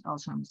well as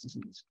Alzheimer's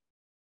disease.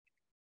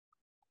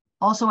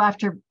 Also,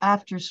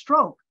 after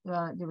stroke,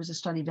 there was a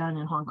study done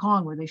in Hong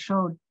Kong where they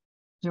showed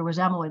there was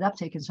amyloid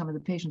uptake in some of the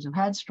patients who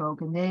had stroke,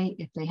 and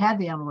if they had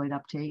the amyloid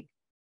uptake,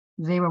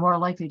 they were more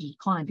likely to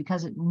decline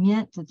because it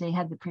meant that they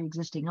had the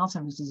pre-existing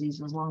Alzheimer's disease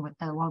along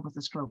with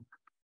the stroke.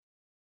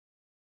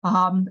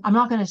 I'm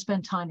not going to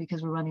spend time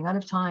because we're running out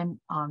of time,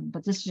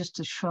 but this is just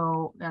to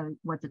show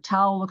what the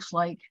tau looks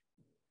like.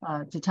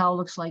 The tau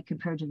looks like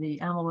compared to the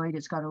amyloid.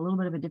 It's got a little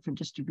bit of a different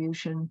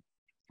distribution,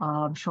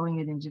 showing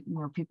it in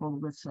people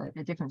with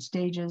at different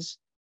stages.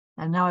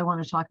 And now I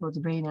want to talk about the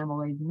brain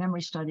amyloid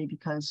memory study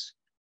because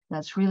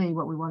that's really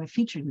what we want to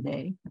feature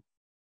today.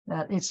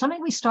 It's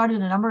something we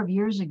started a number of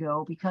years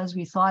ago because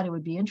we thought it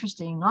would be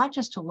interesting not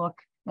just to look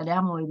at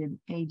amyloid in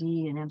AD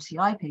and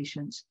MCI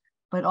patients,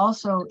 but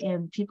also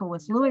in people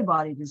with Lewy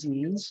body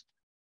disease.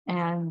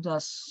 And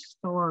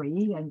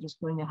sorry, I'm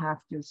just going to have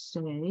to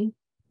say,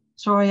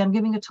 sorry, I'm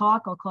giving a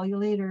talk. I'll call you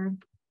later.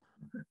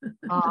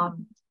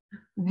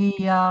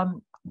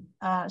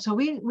 So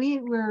we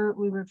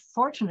were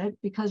fortunate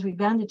because we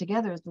banded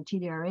together as the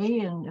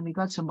TDRA and we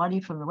got some money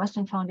from the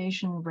Weston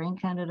Foundation, Brain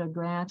Canada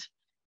grant.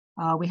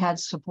 We had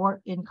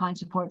support, in-kind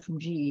support from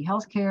GE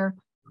Healthcare,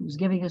 who was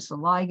giving us the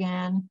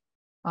ligand.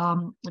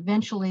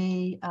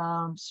 Eventually,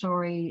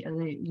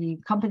 the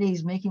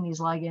companies making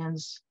these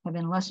ligands have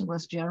been less and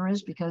less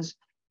generous because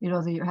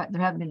there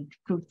haven't been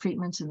approved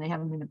treatments and they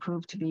haven't been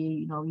approved to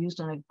be used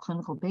on a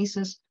clinical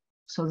basis.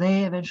 So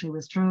they eventually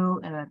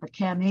withdrew, but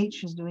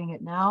CAMH is doing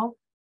it now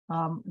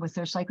with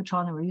their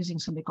cyclotron, and we're using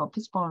something called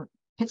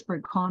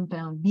Pittsburgh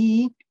Compound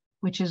B,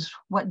 which is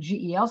what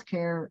GE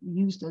Healthcare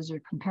used as their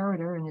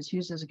comparator, and it's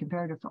used as a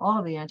comparator for all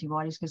of the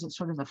antibodies because it's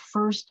sort of the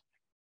first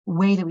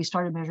way that we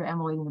started to measure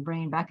amyloid in the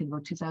brain back in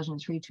about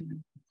 2003,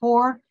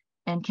 2004,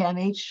 and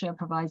CAMH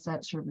provides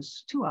that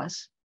service to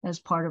us as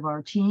part of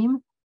our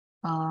team.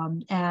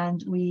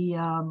 And we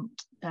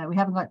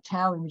haven't got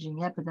tau imaging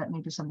yet, but that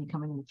may be something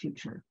coming in the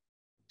future.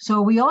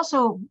 So we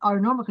also, our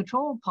normal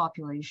control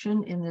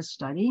population in this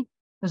study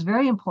was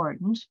very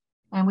important,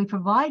 and we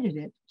provided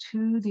it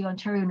to the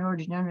Ontario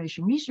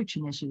Neurodegeneration Research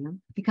Initiative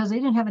because they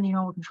didn't have any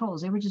normal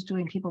controls. They were just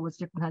doing people with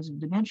different kinds of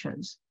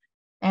dementias.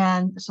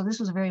 And so this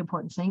was a very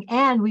important thing.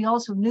 And we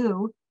also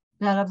knew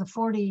that of the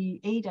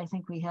 48, I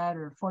think we had,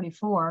 or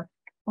 44,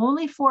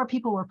 only 4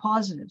 people were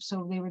positive.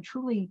 So they were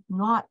truly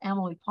not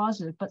amyloid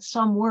positive, but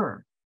some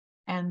were.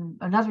 And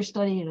another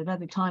study at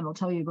another time will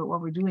tell you about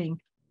what we're doing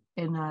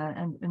in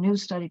a new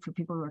study for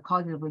people who are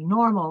cognitively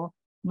normal,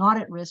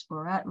 not at risk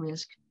or at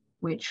risk,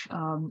 which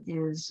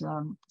is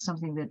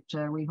something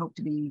that we hope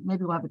to be,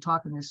 maybe we'll have a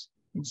talk on this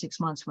in 6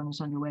 months when it's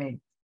underway.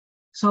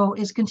 So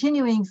it's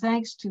continuing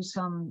thanks to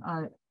some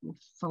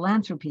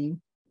philanthropy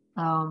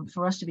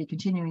for us to be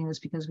continuing this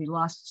because we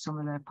lost some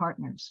of our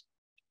partners.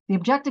 The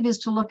objective is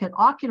to look at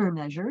ocular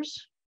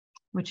measures,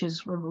 which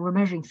is we're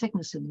measuring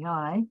thickness in the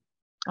eye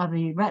of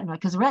the retina,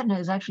 because the retina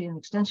is actually an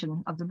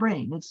extension of the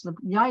brain.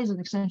 The eye is an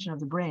extension of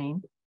the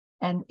brain,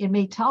 and it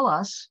may tell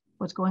us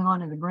what's going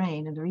on in the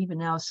brain. And there are even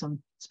now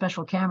some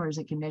special cameras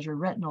that can measure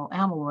retinal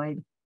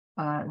amyloid,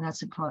 and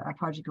that's a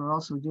project we're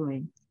also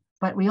doing.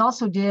 But we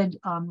also did,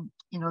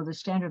 the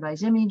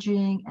standardized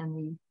imaging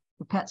and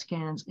the PET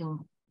scans in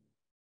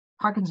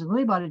Parkinson's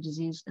Lewy body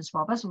disease and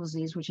small vessel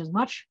disease, which is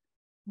much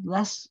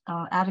less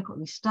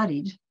adequately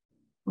studied.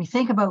 We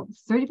think about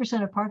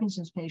 30% of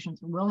Parkinson's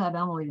patients will have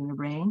amyloid in the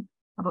brain,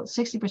 about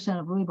 60%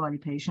 of Lewy body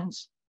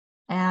patients,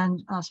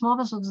 and small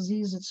vessel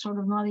disease, it's sort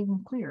of not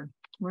even clear.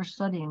 We're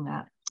studying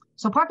that.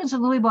 So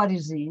Parkinson's Lewy body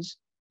disease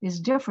is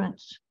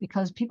different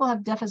because people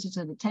have deficits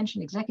of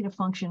attention, executive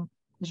function,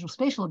 visual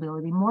spatial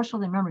ability, more so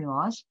than memory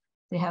loss.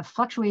 They have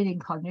fluctuating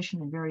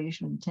cognition and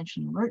variation in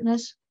attention and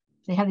alertness.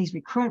 They have these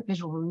recurrent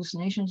visual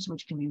hallucinations,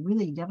 which can be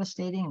really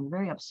devastating and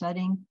very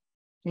upsetting.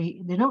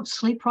 They don't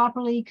sleep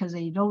properly because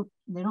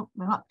they're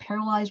not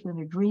paralyzed when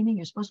they're dreaming.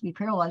 You're supposed to be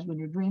paralyzed when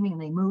you're dreaming,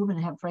 and they move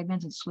and have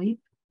fragmented sleep.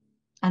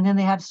 And then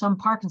they have some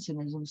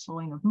Parkinsonism,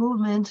 slowing of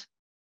movement.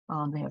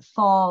 They have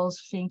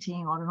falls,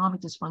 fainting, autonomic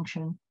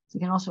dysfunction. They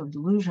can also have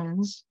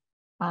delusions.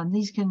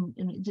 These can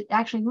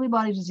actually, Lewy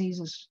body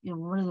disease is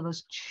one of the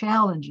most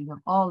challenging of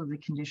all of the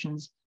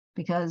conditions,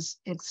 because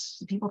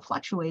people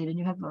fluctuate, and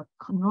you have a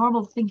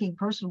normal thinking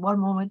person one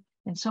moment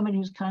and somebody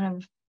who's kind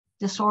of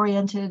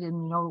disoriented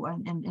and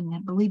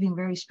and believing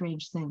very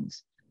strange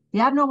things.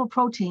 The abnormal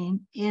protein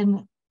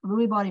in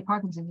Lewy body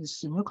Parkinson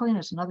is synuclein.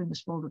 It's another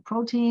misfolded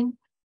protein,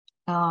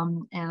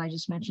 and I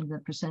just mentioned the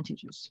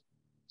percentages.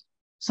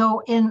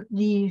 So in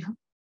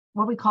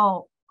what we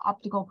call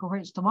optical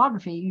coherence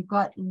tomography, you've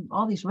got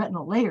all these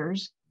retinal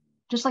layers,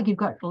 just like you've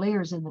got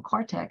layers in the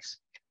cortex.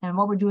 And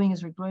what we're doing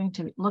is we're going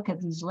to look at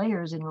these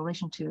layers in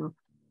relation to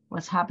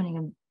what's happening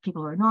in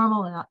people who are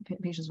normal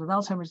and patients with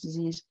Alzheimer's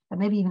disease, and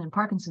maybe even in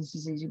Parkinson's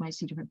disease, you might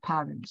see different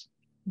patterns.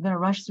 I'm going to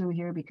rush through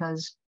here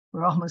because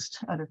we're almost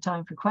out of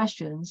time for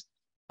questions,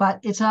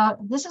 but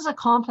this is a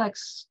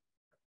complex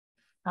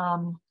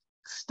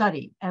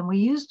study, and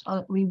we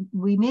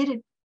made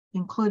it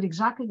include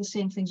exactly the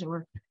same things that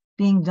were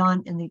being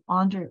done in the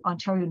Ontario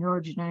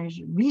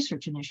Neurodegeneration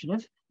Research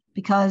Initiative,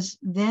 because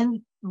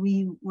then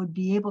we would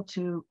be able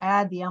to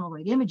add the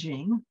amyloid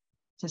imaging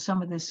to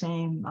some of the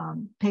same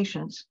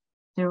patients.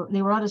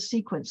 They were out of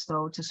sequence,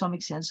 though, to some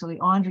extent. So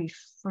the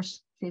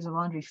first phase of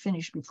Andre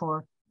finished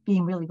before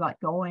being really got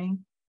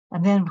going.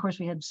 And then, of course,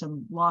 we had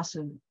some loss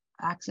of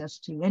access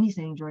to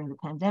anything during the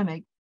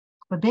pandemic.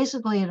 But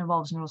basically, it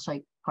involves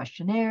neuropsych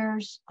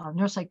questionnaires,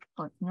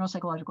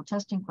 neuropsychological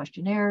testing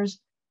questionnaires.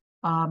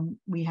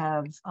 We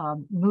have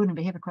mood and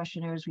behavior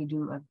questionnaires. We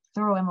do a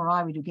thorough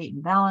MRI. We do gait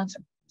and balance,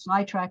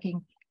 slide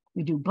tracking.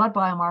 We do blood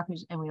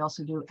biomarkers, and we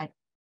also do at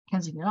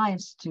Kensington Eye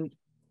Institute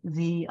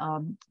the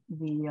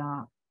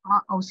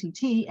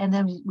OCT, and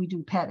then we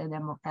do PET and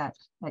at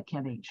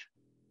CAMH.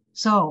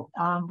 So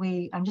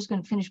I'm just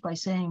going to finish by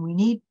saying we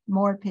need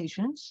more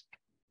patients.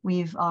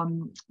 We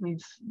can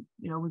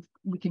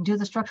do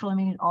the structural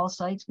imaging at all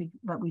sites,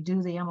 but we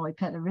do the amyloid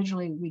PET.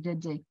 Originally, we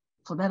did the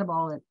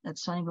phlebotomol at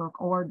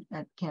Sunnybrook or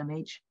at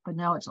CAMH, but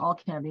now it's all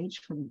CAMH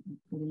for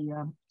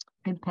the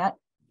PIB PET.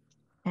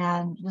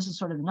 And this is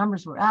sort of the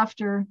numbers we're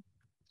after.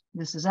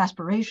 This is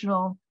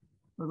aspirational.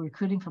 We're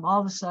recruiting from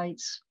all the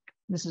sites.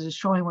 This is just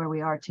showing where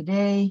we are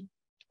today.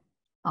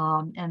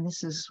 And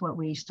this is what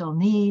we still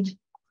need.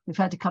 We've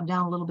had to come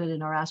down a little bit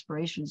in our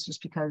aspirations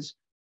just because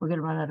we're going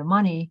to run out of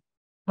money.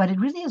 But it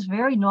really is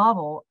very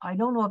novel. I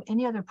don't know of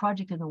any other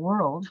project in the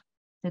world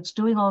that's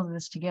doing all of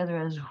this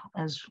together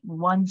as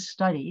one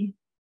study,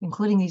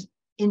 including these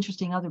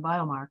interesting other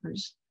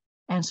biomarkers.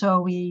 And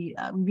so we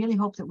really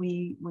hope that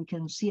we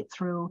can see it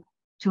through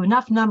to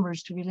enough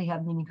numbers to really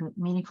have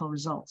meaningful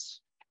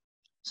results.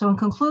 So in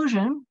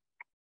conclusion,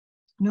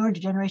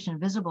 neurodegeneration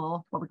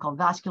visible, what we call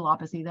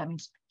vasculopathy, that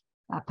means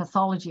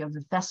pathology of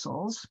the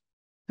vessels.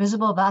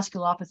 Visible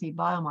vasculopathy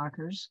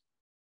biomarkers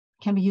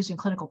can be used in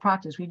clinical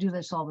practice. We do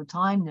this all the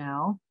time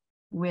now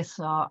with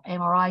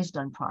MRIs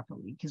done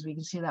properly, because we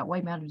can see that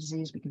white matter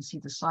disease, we can see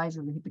the size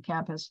of the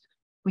hippocampus.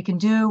 We can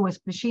do with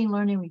machine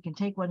learning, we can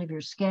take one of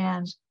your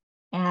scans,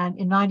 and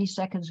in 90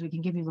 seconds, we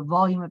can give you the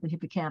volume of the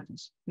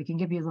hippocampus. We can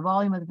give you the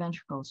volume of the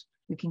ventricles.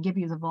 We can give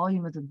you the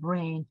volume of the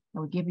brain,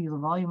 and we give you the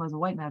volume of the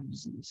white matter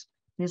disease.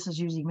 This is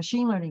using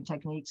machine learning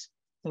techniques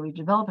that we've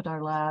developed at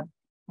our lab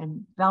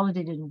and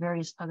validated in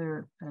various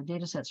other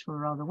data sets from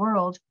around the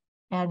world.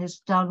 And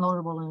it's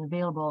downloadable and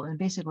available, and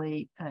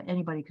basically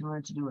anybody can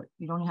learn to do it.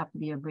 You don't have to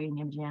be a brain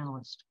imaging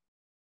analyst.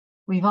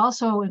 We've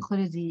also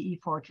included the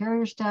E4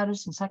 carrier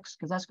status and sex,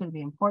 because that's going to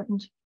be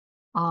important.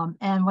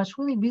 And what's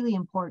really, really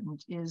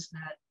important is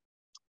that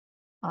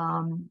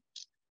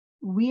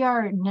we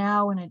are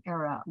now in an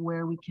era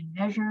where we can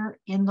measure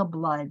in the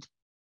blood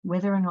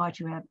whether or not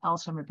you have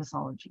Alzheimer's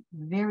pathology.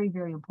 Very,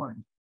 very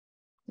important.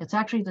 It's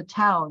actually the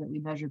tau that we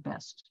measure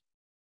best.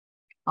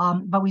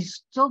 But we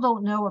still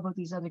don't know about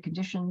these other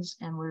conditions,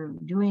 and we're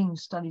doing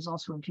studies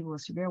also in people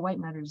with severe white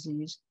matter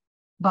disease.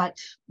 But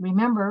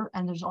remember,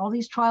 and there's all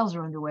these trials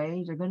are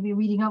underway, they're going to be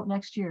reading out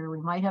next year.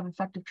 We might have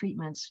effective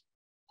treatments,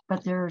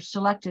 but they're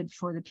selected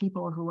for the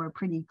people who are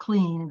pretty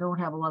clean and don't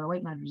have a lot of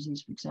white matter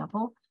disease, for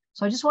example.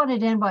 So I just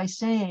wanted to end by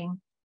saying,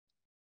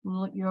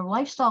 your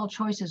lifestyle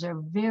choices are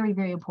very,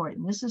 very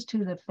important. This is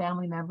to the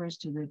family members,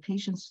 to the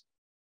patients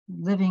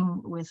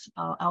living with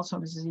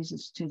Alzheimer's disease,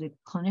 it's to the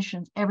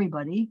clinicians,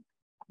 everybody.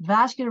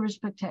 Vascular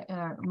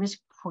risk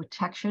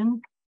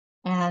protection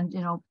and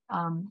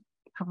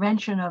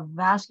prevention of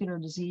vascular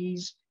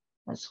disease.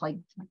 That's like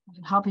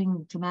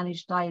helping to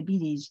manage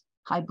diabetes,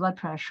 high blood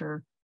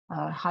pressure,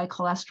 high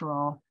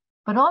cholesterol,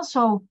 but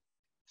also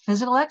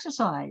physical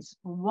exercise,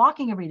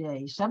 walking every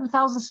day,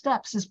 7,000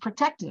 steps is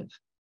protective.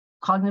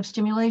 Cognitive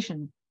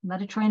stimulation,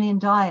 Mediterranean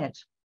diet,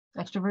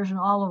 extra virgin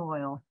olive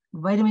oil,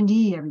 vitamin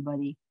D,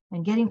 everybody,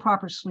 and getting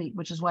proper sleep,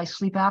 which is why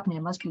sleep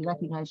apnea must be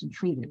recognized and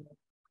treated.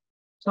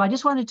 So I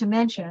just wanted to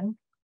mention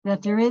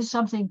that there is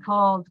something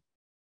called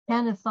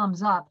 10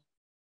 thumbs up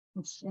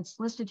It's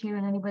listed here,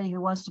 and anybody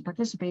who wants to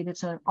participate,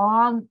 it's an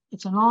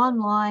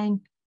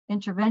online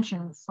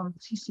intervention from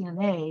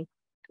CCNA,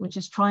 which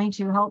is trying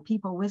to help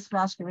people with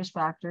vascular risk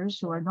factors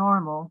who are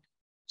normal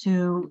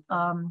to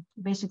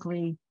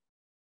basically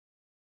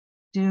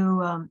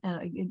do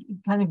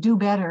kind of do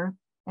better.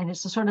 And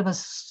it's a sort of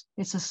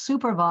it's a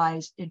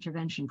supervised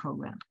intervention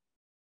program.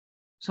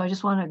 So I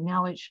just want to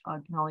acknowledge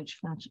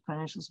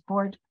financial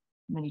support,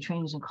 many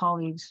trainers and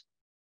colleagues,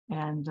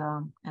 and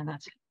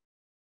that's it.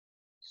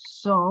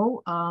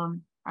 So I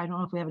don't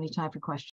know if we have any time for questions.